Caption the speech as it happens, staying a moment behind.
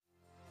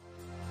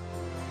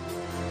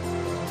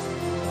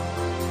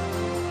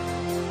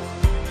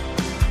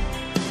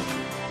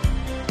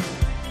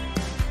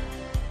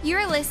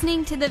You're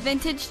listening to the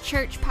Vintage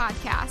Church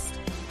Podcast.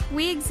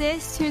 We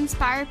exist to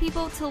inspire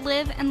people to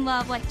live and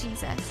love like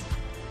Jesus.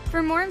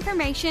 For more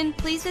information,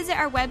 please visit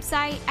our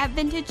website at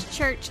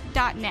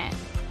vintagechurch.net.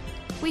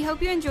 We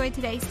hope you enjoyed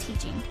today's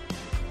teaching.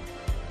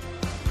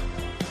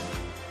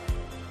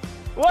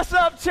 What's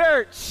up,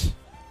 church?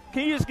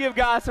 Can you just give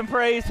God some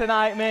praise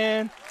tonight,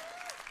 man?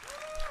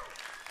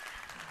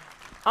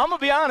 I'm going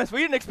to be honest,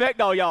 we didn't expect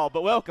all y'all,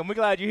 but welcome. We're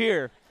glad you're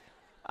here.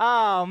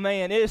 Oh,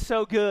 man, it is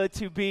so good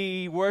to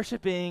be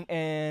worshiping,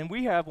 and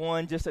we have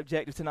one just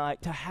objective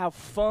tonight, to have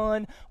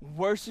fun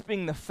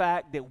worshiping the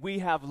fact that we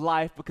have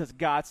life because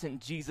God sent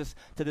Jesus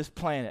to this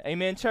planet.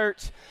 Amen,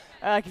 church?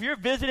 If you're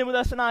visiting with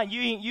us tonight, you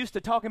ain't used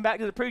to talking back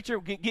to the preacher,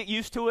 get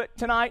used to it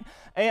tonight.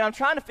 And I'm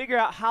trying to figure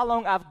out how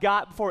long I've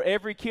got before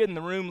every kid in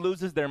the room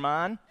loses their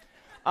mind.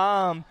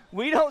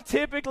 We don't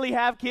typically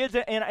have kids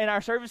in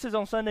our services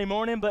on Sunday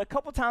morning, but a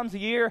couple times a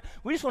year,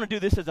 we just want to do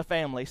this as a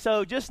family.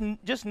 So just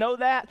know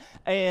that,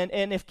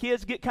 and if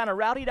kids get kind of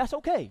rowdy, that's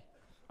okay.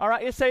 All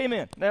right, let's say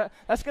amen.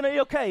 That's going to be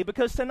okay,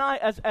 because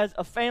tonight, as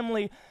a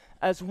family,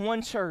 as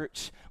one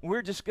church,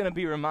 we're just going to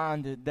be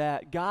reminded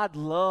that God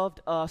loved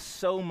us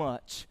so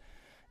much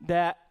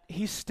that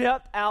He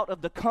stepped out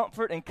of the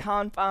comfort and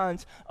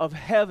confines of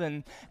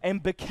heaven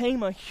and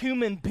became a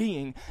human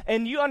being.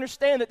 And you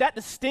understand that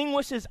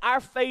distinguishes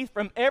our faith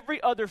from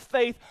every other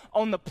faith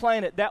on the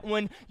planet. That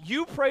when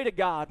you pray to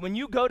God, when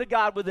you go to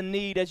God with a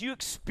need, as you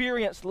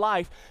experience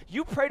life,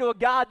 you pray to a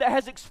God that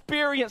has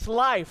experienced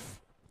life,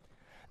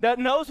 that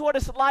knows what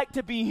it's like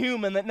to be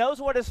human, that knows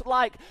what it's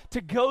like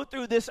to go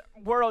through this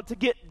world, to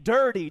get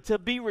dirty, to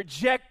be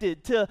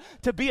rejected, to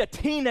be a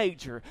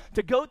teenager,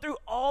 to go through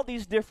all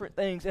these different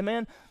things. And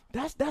man,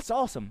 that's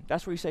awesome.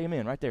 That's where you say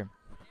amen, right there.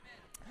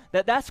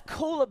 That's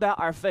cool about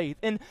our faith.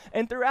 And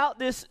throughout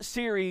this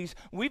series,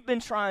 we've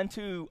been trying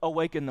to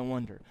awaken the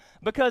wonder.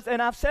 Because,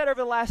 and I've said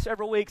over the last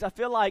several weeks, I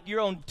feel like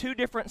you're on two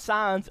different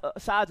sides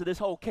of this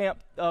whole camp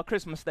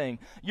Christmas thing.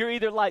 You're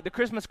either like the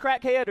Christmas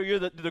crackhead or you're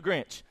the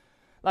Grinch.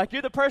 Like,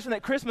 you're the person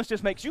that Christmas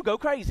just makes you go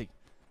crazy.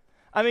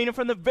 I mean,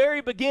 from the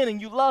very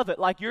beginning, you love it.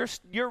 Like,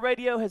 your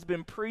radio has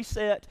been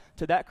preset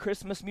to that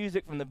Christmas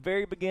music from the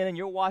very beginning.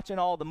 You're watching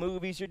all the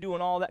movies. You're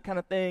doing all that kind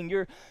of thing.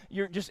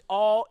 You're just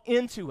all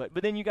into it.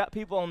 But then you got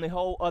people on the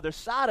whole other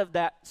side of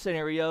that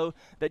scenario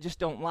that just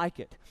don't like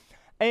it.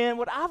 And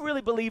what I really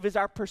believe is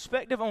our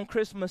perspective on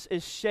Christmas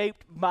is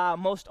shaped by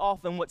most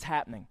often what's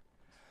happening.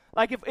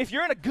 Like, if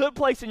you're in a good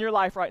place in your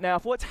life right now,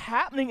 if what's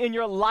happening in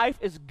your life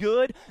is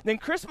good, then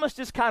Christmas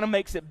just kind of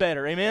makes it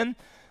better, amen?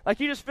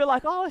 Like, you just feel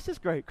like, oh, it's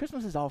just great.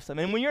 Christmas is awesome.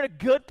 And when you're in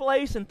a good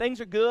place and things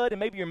are good and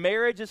maybe your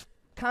marriage is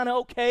kind of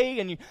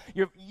okay and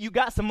you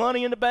got some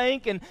money in the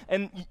bank and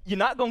you're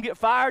not going to get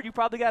fired, you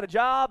probably got a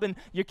job, and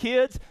your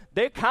kids,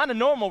 they're kind of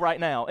normal right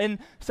now. And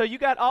so you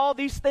got all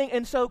these things,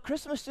 and so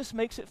Christmas just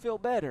makes it feel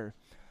better.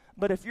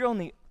 But if you're on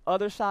the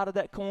other side of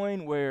that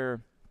coin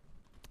where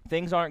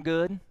things aren't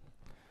good,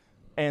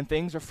 and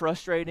things are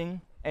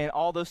frustrating, and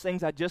all those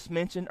things I just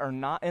mentioned are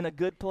not in a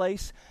good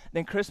place,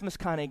 then Christmas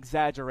kind of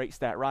exaggerates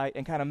that, right?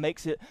 And kind of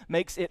makes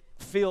it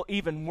feel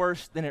even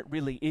worse than it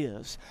really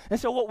is. And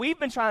so what we've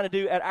been trying to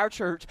do at our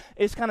church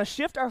is kind of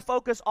shift our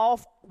focus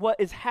off what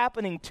is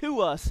happening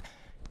to us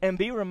and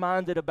be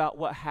reminded about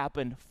what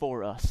happened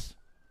for us.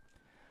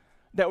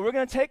 That we're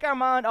going to take our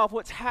mind off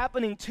what's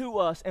happening to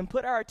us and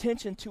put our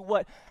attention to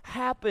what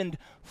happened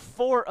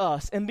for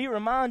us, and be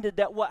reminded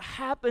that what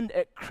happened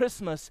at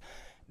Christmas,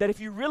 that if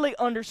you really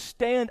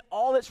understand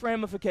all its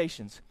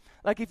ramifications,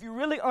 like if you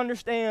really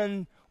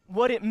understand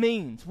what it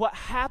means, what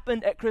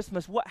happened at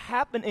Christmas, what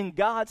happened in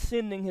God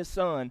sending His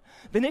Son,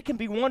 then it can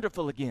be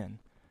wonderful again.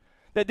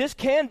 That this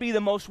can be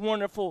the most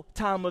wonderful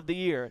time of the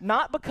year,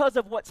 not because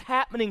of what's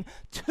happening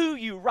to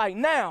you right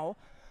now,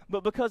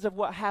 but because of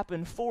what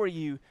happened for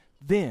you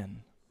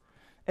then.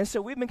 And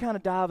so we've been kind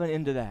of diving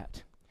into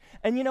that.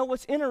 And you know,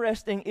 what's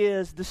interesting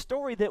is the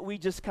story that we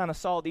just kind of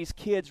saw these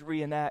kids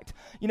reenact.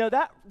 You know,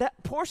 that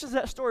portions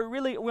of that story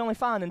really we only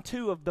find in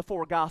 2 of the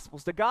 4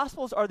 Gospels. The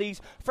Gospels are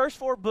these first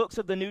 4 books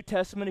of the New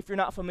Testament, if you're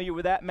not familiar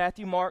with that,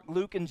 Matthew, Mark,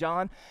 Luke, and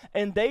John.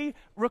 And they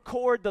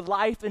record the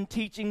life and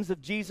teachings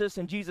of Jesus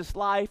and Jesus'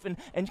 life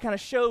and kind of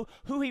show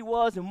who He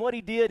was and what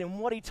He did and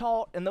what He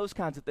taught and those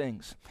kinds of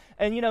things.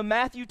 And, you know,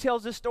 Matthew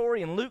tells this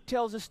story and Luke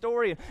tells this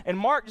story, and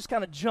Mark just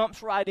kind of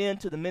jumps right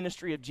into the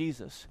ministry of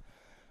Jesus.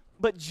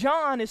 But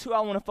John is who I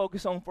want to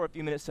focus on for a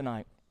few minutes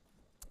tonight,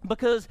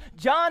 because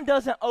John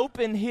doesn't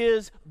open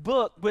his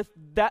book with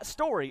that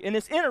story. And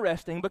it's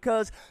interesting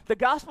because the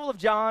Gospel of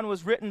John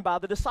was written by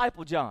the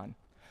disciple John.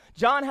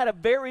 John had a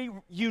very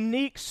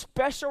unique,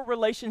 special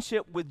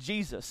relationship with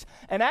Jesus.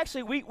 And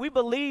actually, we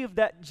believe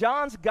that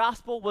John's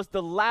Gospel was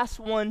the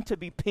last one to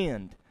be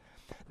penned,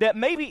 that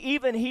maybe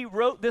even he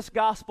wrote this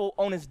Gospel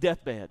on his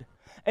deathbed.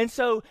 And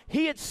so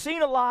he had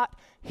seen a lot.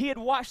 He had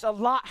watched a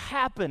lot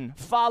happen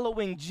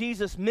following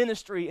Jesus'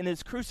 ministry and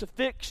His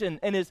crucifixion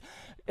and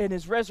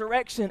his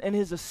resurrection and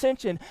His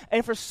ascension.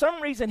 And for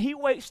some reason, he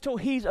waits till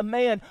he's a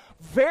man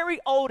very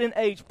old in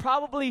age,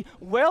 probably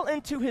well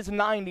into his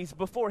 90s,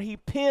 before he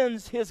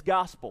pens his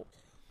gospel.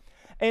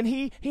 And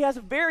he has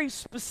a very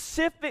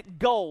specific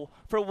goal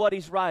for what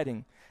he's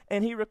writing.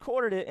 And he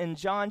recorded it in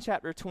John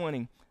chapter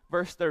 20,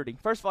 verse 30.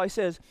 First of all, he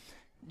says,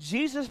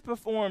 Jesus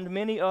performed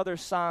many other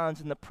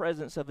signs in the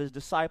presence of his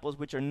disciples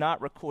which are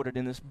not recorded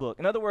in this book.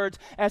 In other words,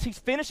 as he's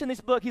finishing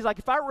this book, he's like,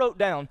 if I wrote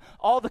down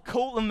all the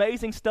cool,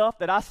 amazing stuff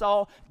that I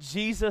saw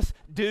Jesus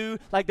do,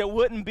 like there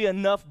wouldn't be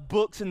enough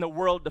books in the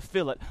world to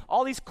fill it.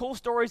 All these cool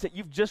stories that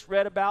you've just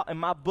read about in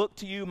my book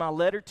to you, my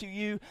letter to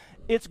you,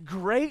 it's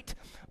great,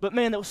 but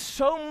man, there was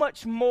so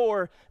much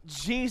more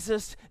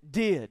Jesus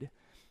did.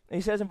 And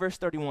he says in verse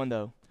 31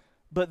 though,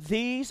 but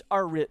these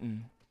are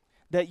written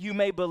that you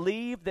may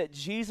believe that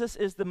Jesus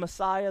is the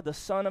Messiah, the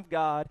Son of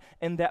God,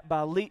 and that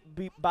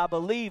by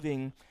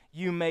believing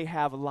you may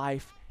have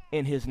life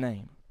in his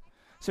name.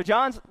 So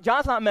John's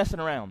not messing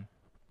around.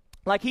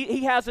 Like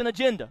he has an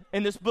agenda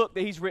in this book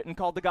that he's written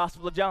called the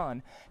Gospel of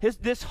John.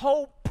 This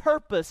whole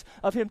purpose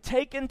of him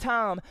taking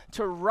time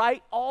to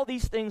write all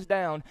these things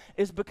down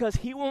is because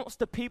he wants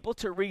the people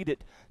to read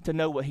it to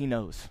know what he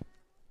knows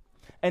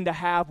and to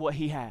have what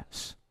he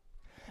has.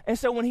 And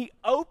so when he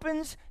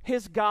opens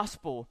his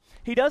gospel,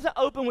 he doesn't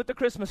open with the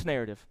Christmas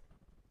narrative.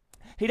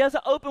 He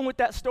doesn't open with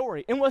that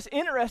story. And what's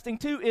interesting,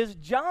 too, is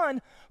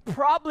John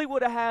probably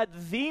would have had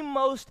the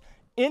most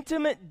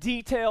intimate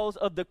details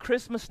of the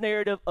Christmas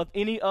narrative of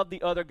any of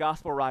the other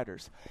gospel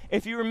writers.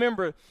 If you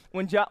remember,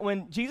 when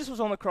Jesus was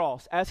on the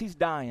cross, as he's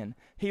dying,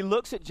 he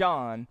looks at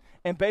John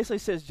and basically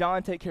says,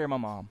 John, take care of my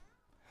mom.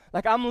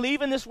 Like, I'm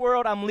leaving this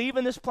world, I'm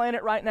leaving this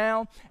planet right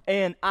now,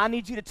 and I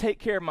need you to take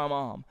care of my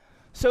mom.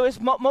 So it's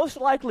most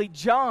likely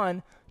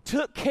John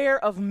took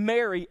care of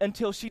Mary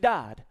until she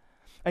died.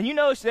 And you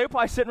know, they were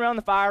probably sitting around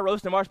the fire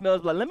roasting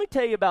marshmallows, like, let me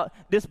tell you about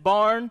this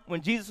barn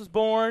when Jesus was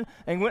born.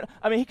 And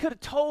he could have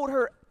told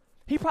her,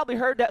 he probably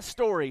heard that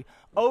story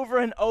over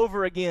and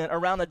over again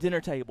around the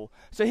dinner table.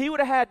 So he would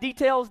have had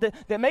details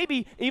that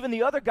maybe even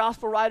the other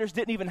gospel writers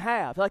didn't even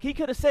have. Like he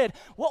could have said,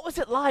 what was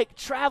it like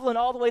traveling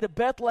all the way to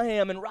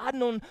Bethlehem and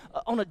riding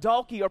on a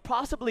donkey, or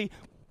possibly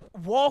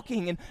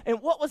walking,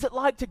 and what was it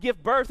like to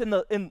give birth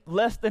in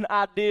less than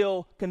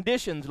ideal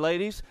conditions,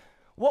 ladies?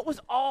 What was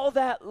all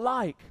that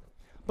like?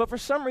 But for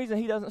some reason,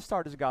 he doesn't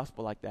start his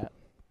gospel like that.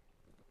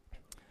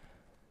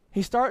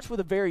 He starts with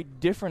a very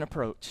different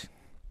approach.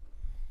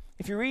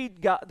 If you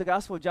read the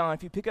Gospel of John,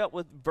 if you pick up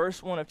with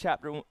verse 1 of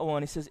chapter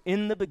 1, it says,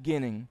 in the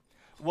beginning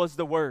was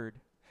the Word,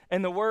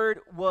 and the Word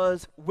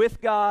was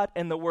with God,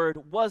 and the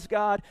Word was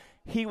God.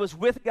 He was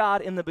with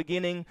God in the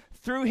beginning.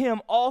 Through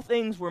him all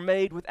things were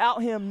made.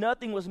 Without him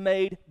nothing was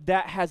made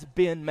that has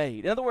been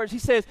made. In other words, he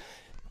says,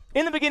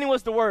 in the beginning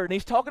was the Word. And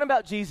he's talking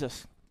about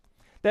Jesus.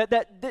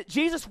 That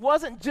Jesus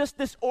wasn't just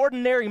this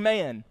ordinary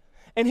man.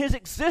 And his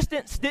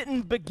existence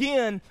didn't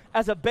begin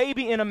as a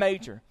baby in a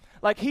manger.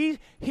 Like he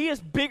is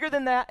bigger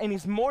than that, and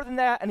he's more than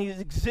that, and he's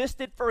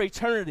existed for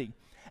eternity.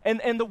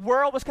 And the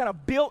world was kind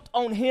of built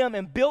on him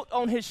and built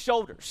on his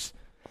shoulders.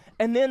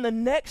 And then the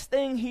next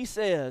thing he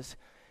says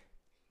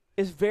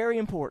is very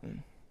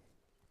important.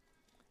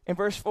 In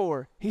verse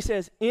 4, he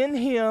says, in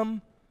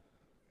him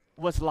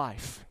was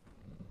life.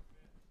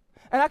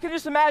 And I can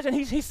just imagine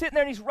he's sitting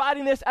there and he's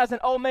writing this as an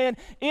old man.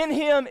 In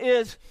him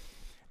is,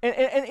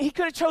 and he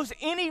could have chose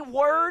any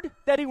word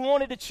that he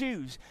wanted to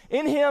choose.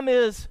 In him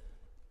is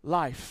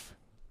life.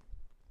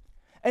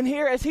 And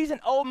here, as he's an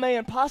old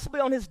man, possibly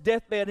on his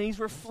deathbed, and he's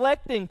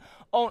reflecting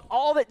on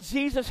all that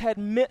Jesus had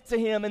meant to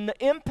him and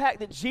the impact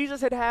that Jesus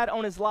had had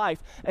on his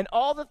life and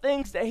all the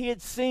things that he had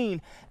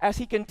seen as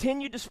he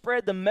continued to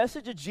spread the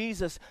message of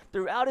Jesus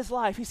throughout his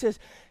life, he says,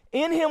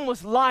 in him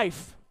was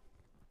life.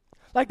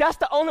 Like, that's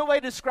the only way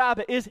to describe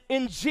it, is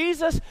in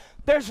Jesus,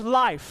 there's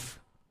life.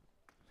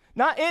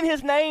 Not in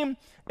his name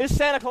is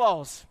Santa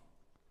Claus.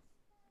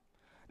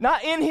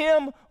 Not in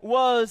him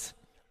was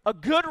a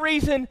good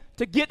reason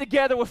to get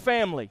together with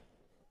family.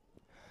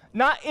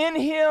 Not in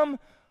him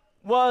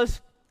was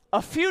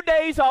a few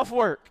days off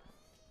work.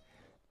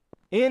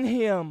 In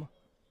him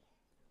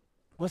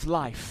was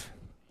life.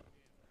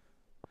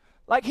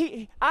 Like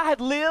I had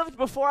lived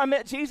before I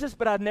met Jesus,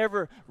 but I'd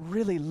never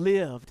really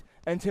lived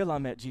until I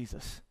met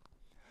Jesus.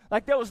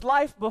 Like there was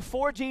life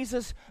before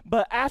Jesus,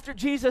 but after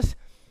Jesus,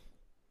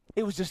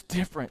 it was just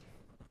different.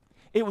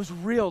 It was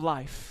real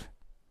life.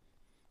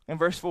 In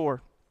verse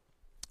 4,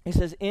 he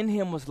says, in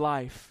him was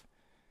life.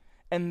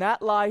 And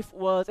that life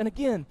was, and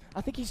again,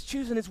 I think he's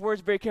choosing his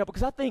words very carefully,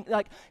 because I think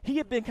like he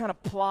had been kind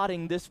of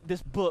plotting this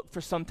book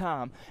for some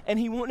time. And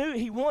he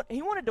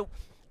wanted to,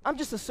 I'm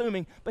just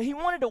assuming, but he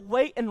wanted to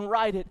wait and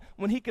write it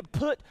when he could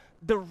put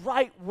the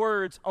right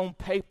words on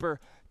paper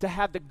to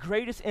have the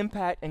greatest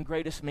impact and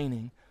greatest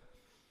meaning.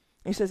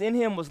 He says, in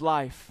him was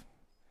life.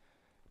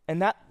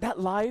 And that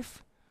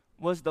life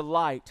was the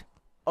light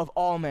of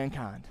all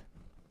mankind.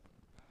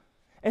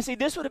 And see,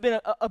 this would have been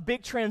a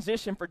big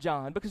transition for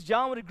John, because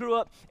John would have grew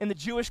up in the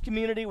Jewish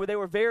community where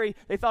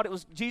they thought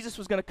Jesus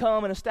was going to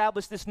come and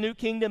establish this new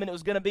kingdom, and it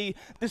was going to be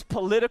this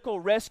political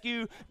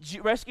rescuing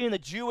the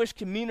Jewish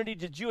community,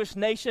 the Jewish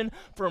nation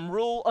from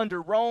rule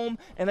under Rome,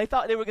 and they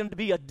thought they were going to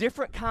be a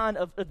different kind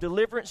of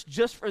deliverance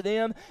just for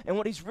them. And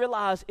what he's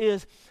realized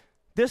is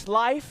this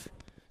life,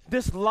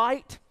 this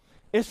light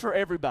is for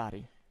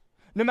everybody.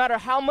 No matter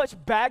how much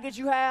baggage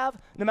you have,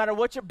 no matter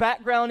what your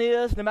background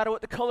is, no matter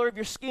what the color of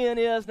your skin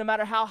is, no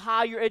matter how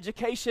high your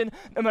education,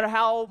 no matter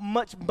how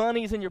much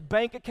money is in your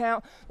bank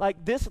account,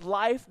 like this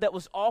life that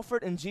was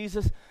offered in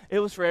Jesus, it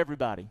was for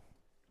everybody.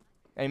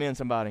 Amen,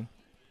 somebody.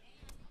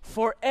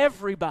 For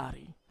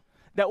everybody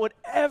that would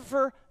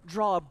ever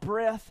draw a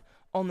breath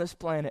on this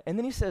planet. And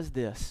then he says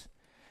this,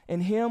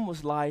 in him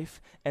was life,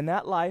 and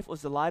that life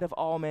was the light of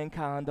all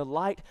mankind. The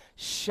light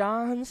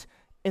shines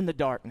in the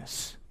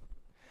darkness.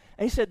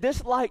 And he said,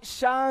 this light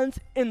shines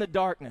in the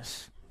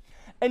darkness.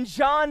 And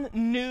John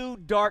knew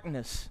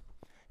darkness.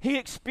 He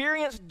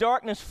experienced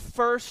darkness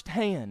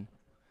firsthand.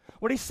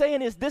 What he's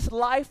saying is this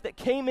life that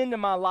came into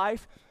my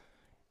life,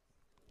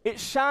 it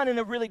shined in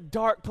a really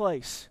dark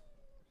place.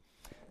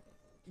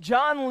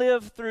 John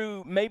lived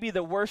through maybe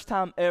the worst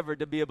time ever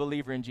to be a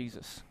believer in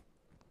Jesus.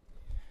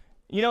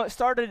 You know, it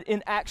started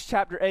in Acts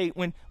chapter 8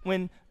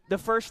 when the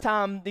first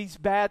time these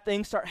bad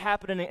things start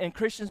happening and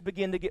Christians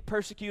begin to get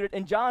persecuted.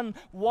 And John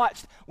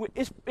watched,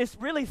 it's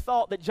really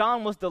thought that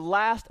John was the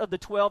last of the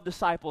 12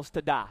 disciples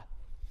to die.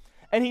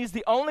 And he's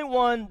the only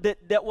one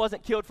that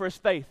wasn't killed for his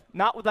faith,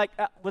 not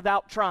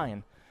without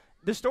trying.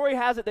 The story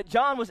has it that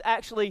John was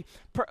actually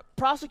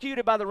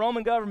prosecuted by the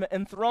Roman government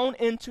and thrown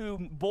into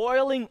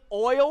boiling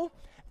oil,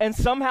 and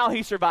somehow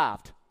he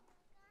survived.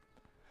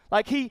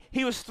 Like he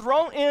was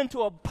thrown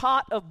into a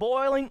pot of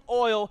boiling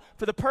oil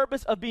for the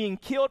purpose of being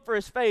killed for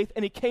his faith,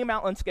 and he came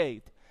out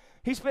unscathed.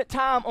 He spent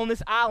time on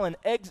this island,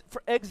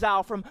 for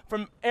exile from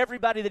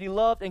everybody that he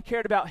loved and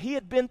cared about. He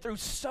had been through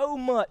so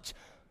much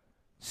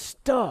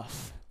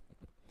stuff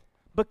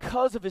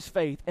because of his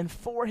faith and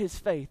for his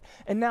faith.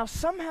 And now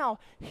somehow,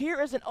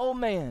 here is an old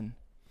man.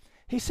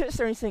 He sits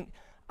there and he thinks,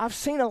 I've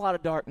seen a lot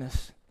of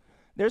darkness.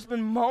 There's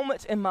been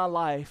moments in my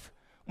life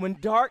when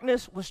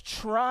darkness was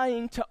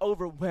trying to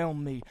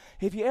overwhelm me.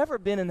 Have you ever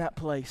been in that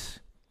place?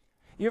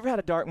 You ever had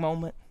a dark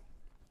moment?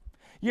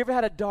 You ever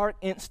had a dark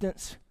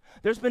instance?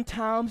 There's been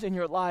times in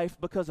your life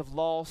because of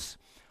loss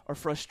or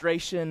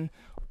frustration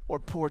or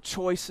poor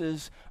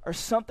choices or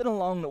something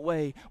along the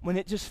way when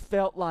it just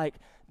felt like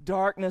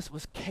darkness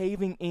was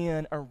caving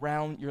in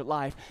around your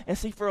life. And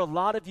see, for a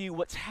lot of you,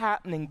 what's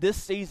happening this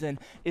season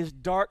is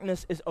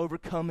darkness is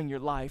overcoming your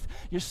life.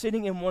 You're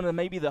sitting in one of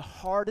maybe the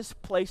hardest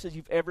places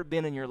you've ever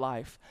been in your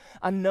life.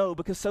 I know,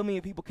 because so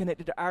many people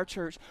connected to our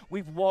church,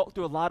 we've walked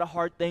through a lot of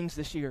hard things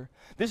this year.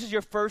 This is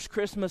your first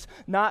Christmas,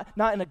 not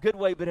in a good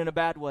way, but in a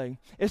bad way.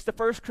 It's the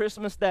first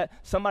Christmas that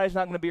somebody's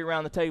not going to be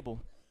around the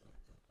table.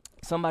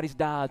 Somebody's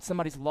died,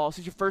 somebody's lost.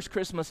 It's your first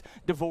Christmas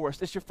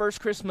divorced. It's your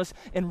first Christmas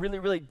in really,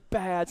 really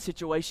bad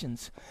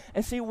situations.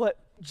 And see, what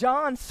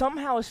John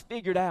somehow has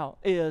figured out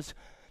is,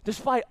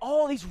 despite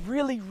all these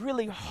really,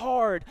 really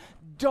hard,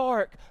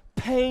 dark,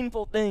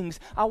 painful things,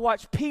 I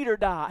watched Peter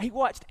die. He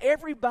watched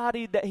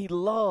everybody that he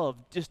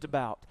loved just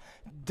about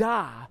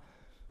die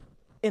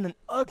in an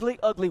ugly,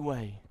 ugly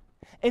way.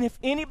 And if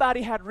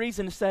anybody had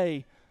reason to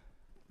say,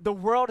 the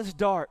world is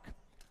dark,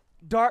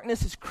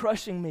 darkness is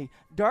crushing me,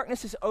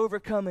 darkness is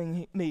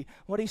overcoming me,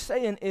 what he's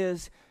saying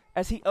is,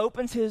 as he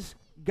opens his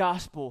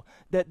gospel,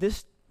 that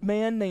this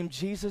man named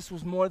Jesus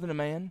was more than a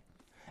man,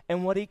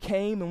 and what he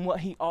came and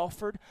what he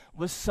offered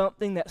was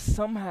something that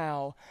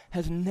somehow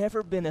has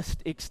never been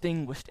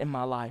extinguished in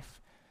my life.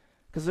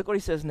 Because look what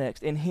he says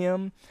next. In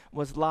him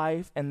was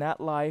life, and that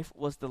life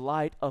was the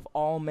light of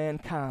all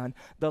mankind.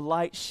 The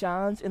light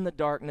shines in the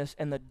darkness,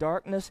 and the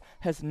darkness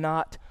has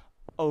not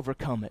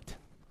overcome it.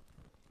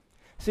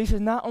 So he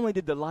says, not only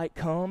did the light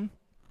come,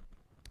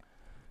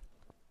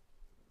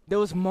 there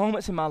was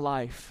moments in my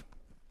life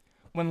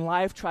when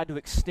life tried to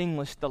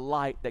extinguish the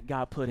light that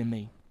God put in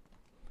me.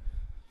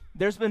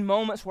 There's been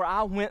moments where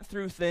I went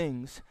through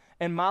things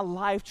and my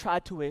life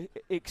tried to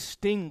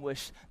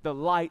extinguish the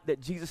light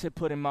that Jesus had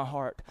put in my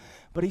heart.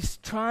 But he's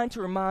trying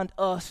to remind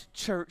us,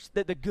 church,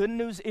 that the good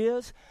news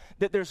is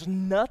that there's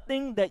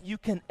nothing that you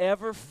can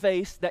ever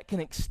face that can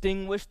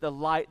extinguish the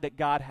light that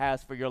God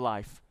has for your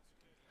life.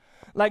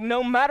 Like,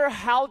 no matter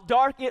how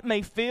dark it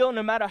may feel,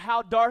 no matter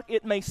how dark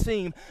it may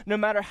seem, no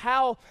matter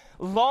how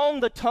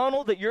long the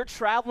tunnel that you're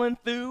traveling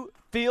through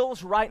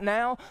feels right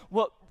now,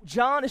 what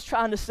John is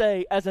trying to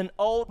say as an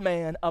old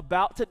man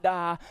about to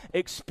die,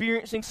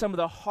 experiencing some of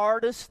the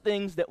hardest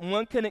things that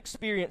one can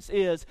experience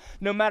is,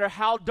 no matter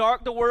how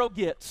dark the world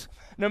gets,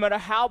 no matter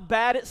how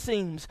bad it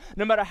seems,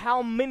 no matter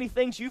how many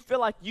things you feel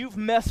like you've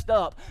messed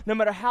up, no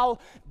matter how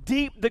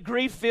deep the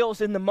grief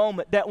feels in the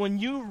moment, that when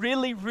you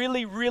really,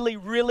 really, really,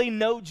 really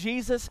know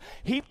Jesus,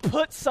 he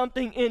puts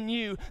something in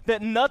you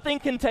that nothing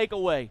can take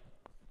away,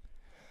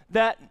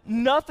 that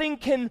nothing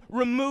can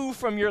remove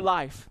from your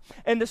life.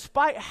 And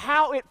despite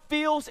how it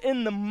feels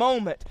in the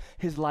moment,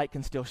 his light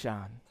can still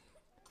shine.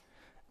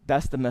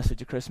 That's the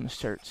message of Christmas,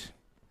 church.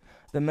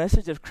 The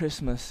message of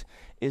Christmas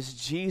is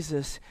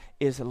Jesus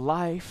is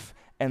life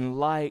and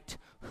light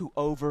who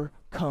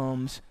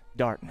overcomes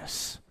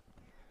darkness.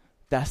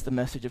 That's the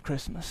message of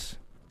Christmas.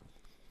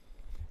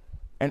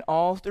 And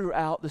all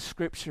throughout the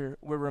scripture,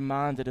 we're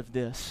reminded of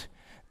this,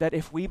 that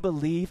if we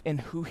believe in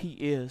who he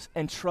is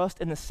and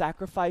trust in the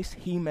sacrifice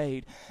he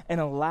made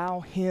and allow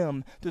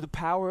him through the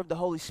power of the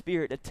Holy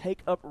Spirit to take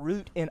up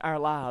root in our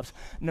lives,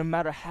 no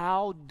matter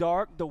how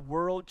dark the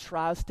world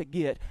tries to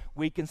get,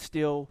 we can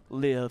still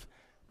live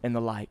in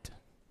the light.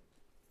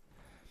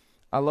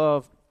 I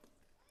love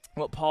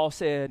what Paul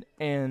said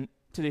to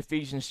the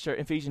Ephesian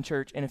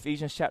church in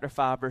Ephesians chapter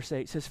 5, verse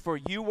 8. It says, "For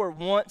you were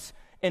once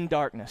in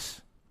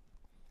darkness."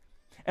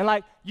 And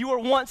like, you were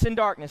once in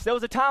darkness. There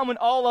was a time when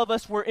all of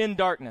us were in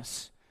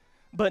darkness.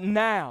 But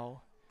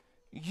now,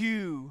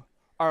 you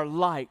are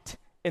light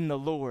in the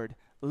Lord.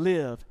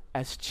 Live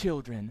as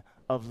children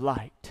of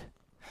light.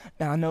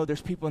 Now, I know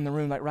there's people in the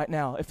room, like right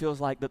now, it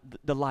feels like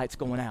the light's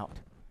going out.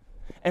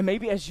 And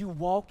maybe as you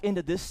walk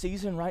into this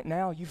season right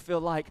now, you feel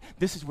like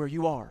this is where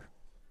you are.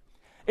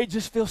 It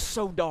just feels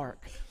so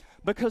dark.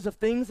 Because of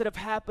things that have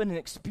happened and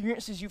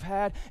experiences you've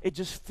had, it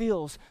just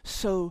feels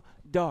so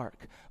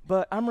dark.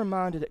 But I'm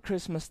reminded at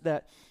Christmas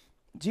that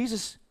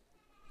Jesus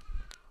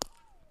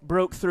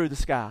broke through the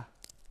sky.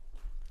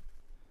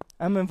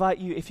 I'm going to invite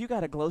you, if you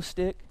got a glow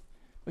stick,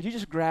 would you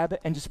just grab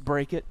it and just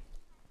break it?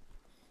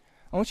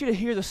 I want you to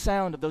hear the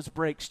sound of those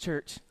breaks,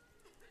 church.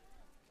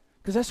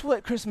 Because that's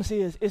what Christmas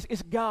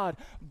is God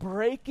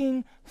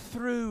breaking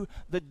through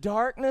the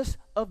darkness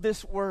of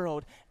this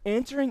world,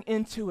 entering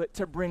into it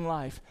to bring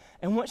life.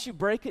 And once you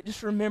break it,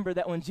 just remember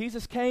that when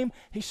Jesus came,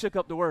 he shook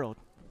up the world.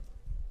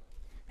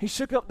 He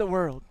shook up the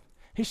world.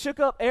 He shook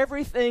up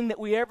everything that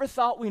we ever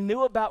thought we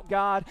knew about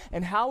God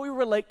and how we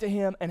relate to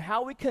him and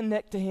how we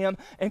connect to him.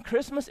 And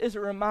Christmas is a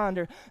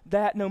reminder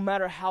that no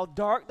matter how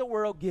dark the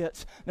world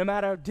gets, no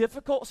matter how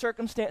difficult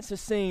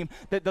circumstances seem,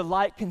 that the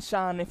light can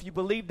shine. And if you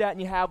believe that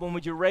and you have one,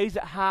 would you raise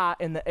it high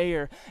in the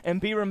air and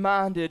be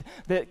reminded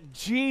that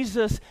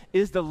Jesus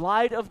is the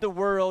light of the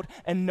world,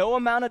 and no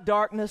amount of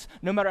darkness,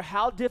 no matter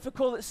how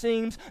difficult it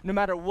seems, no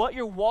matter what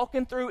you're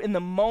walking through in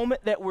the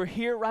moment that we're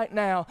here right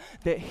now,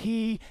 that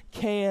he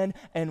can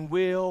and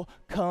will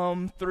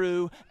come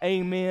through.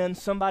 Amen.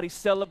 Somebody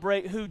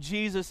celebrate who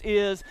Jesus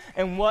is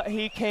and what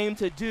he came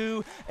to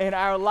do in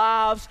our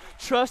lives.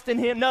 Trust in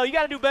him. No, you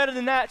got to do better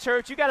than that,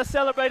 church. You got to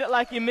celebrate it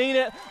like you mean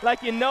it,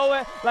 like you know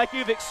it, like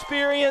you've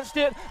experienced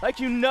it, like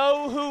you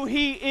know who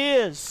he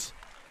is.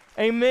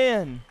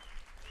 Amen.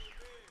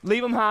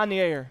 Leave him high in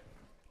the air.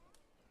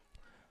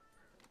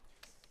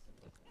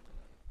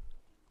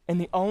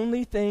 And the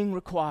only thing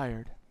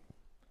required,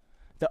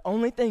 the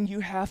only thing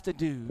you have to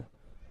do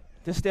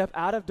to step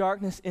out of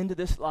darkness into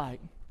this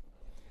light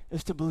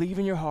is to believe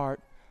in your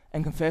heart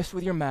and confess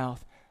with your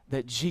mouth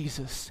that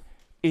Jesus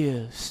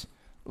is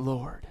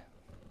Lord.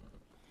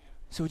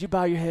 So would you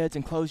bow your heads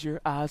and close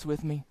your eyes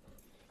with me?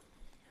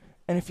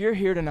 And if you're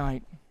here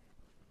tonight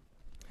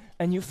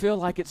and you feel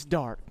like it's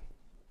dark,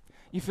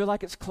 you feel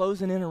like it's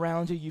closing in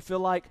around you, you feel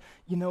like,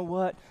 you know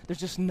what, there's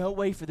just no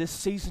way for this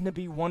season to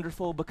be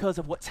wonderful because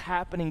of what's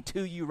happening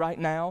to you right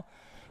now,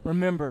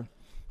 remember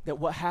that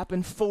what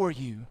happened for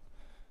you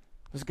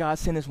was God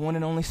sent his one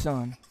and only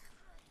Son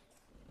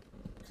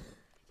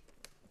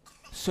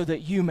so that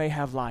you may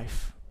have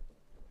life.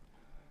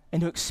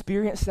 And to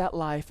experience that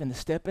life and to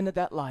step into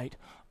that light,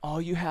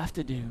 all you have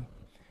to do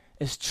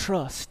is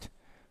trust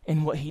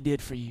in what he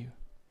did for you.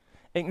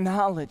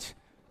 Acknowledge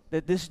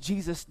that this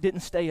Jesus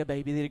didn't stay a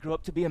baby, that he grew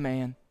up to be a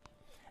man,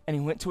 and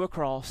he went to a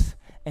cross,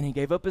 and he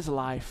gave up his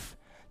life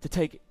to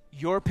take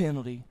your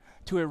penalty,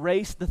 to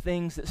erase the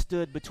things that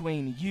stood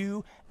between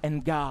you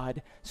and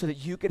God so that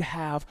you could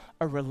have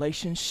a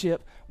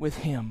relationship with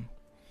him.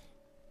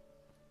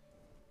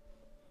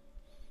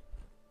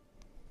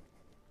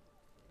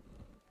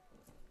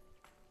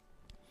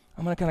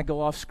 I'm going to kind of go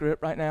off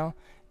script right now.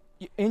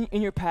 In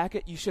your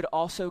packet, you should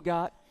also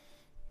got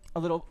a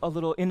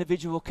little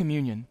individual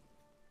communion.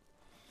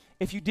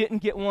 If you didn't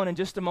get one, in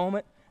just a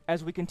moment,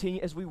 as we continue,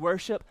 as we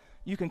worship,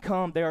 you can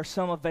come. There are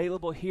some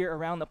available here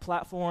around the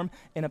platform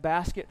in a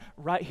basket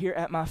right here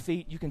at my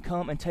feet. You can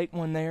come and take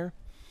one there.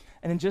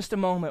 And in just a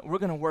moment, we're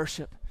going to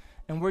worship,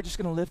 and we're just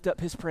going to lift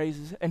up his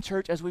praises. And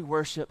church, as we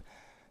worship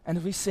and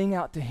as we sing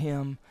out to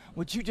him,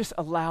 would you just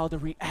allow the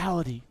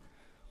reality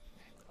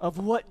of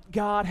what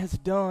God has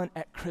done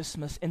at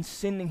Christmas in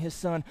sending his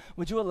Son,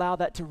 would you allow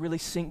that to really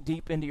sink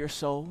deep into your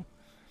soul?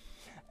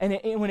 And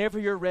whenever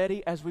you're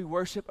ready, as we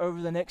worship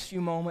over the next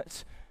few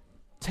moments,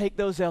 take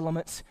those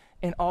elements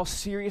in all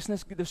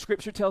seriousness. The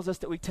scripture tells us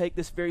that we take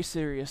this very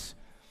serious.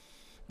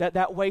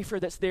 That wafer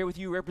that's there with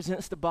you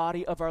represents the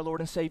body of our Lord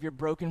and Savior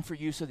broken for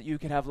you so that you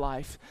could have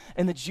life.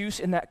 And the juice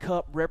in that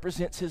cup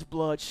represents his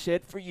blood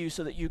shed for you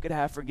so that you could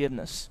have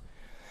forgiveness.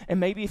 And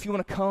maybe if you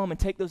want to come and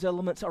take those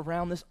elements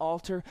around this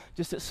altar,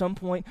 just at some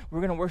point, we're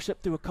going to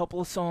worship through a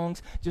couple of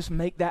songs. Just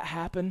make that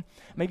happen.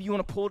 Maybe you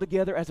want to pull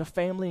together as a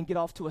family and get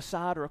off to a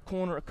side or a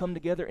corner or come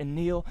together and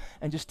kneel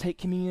and just take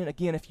communion.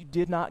 Again, if you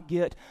did not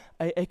get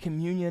a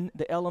communion,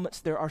 the elements,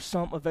 there are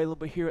some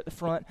available here at the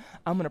front.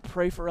 I'm going to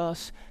pray for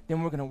us,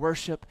 then we're going to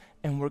worship,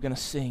 and we're going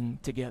to sing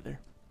together.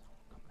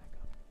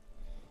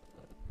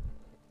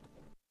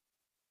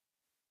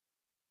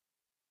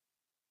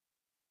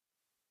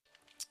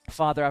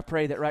 Father, I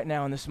pray that right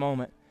now in this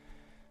moment,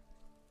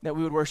 that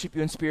we would worship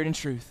you in spirit and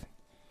truth,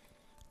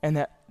 and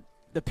that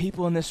the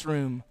people in this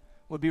room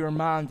would be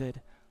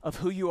reminded of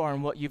who you are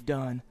and what you've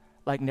done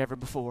like never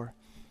before.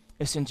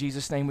 It's in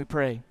Jesus' name we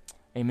pray.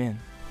 Amen.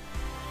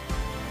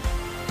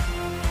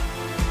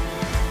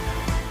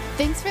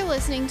 Thanks for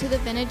listening to the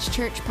Vintage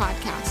Church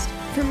podcast.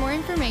 For more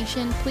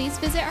information, please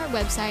visit our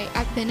website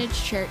at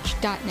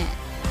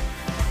vintagechurch.net.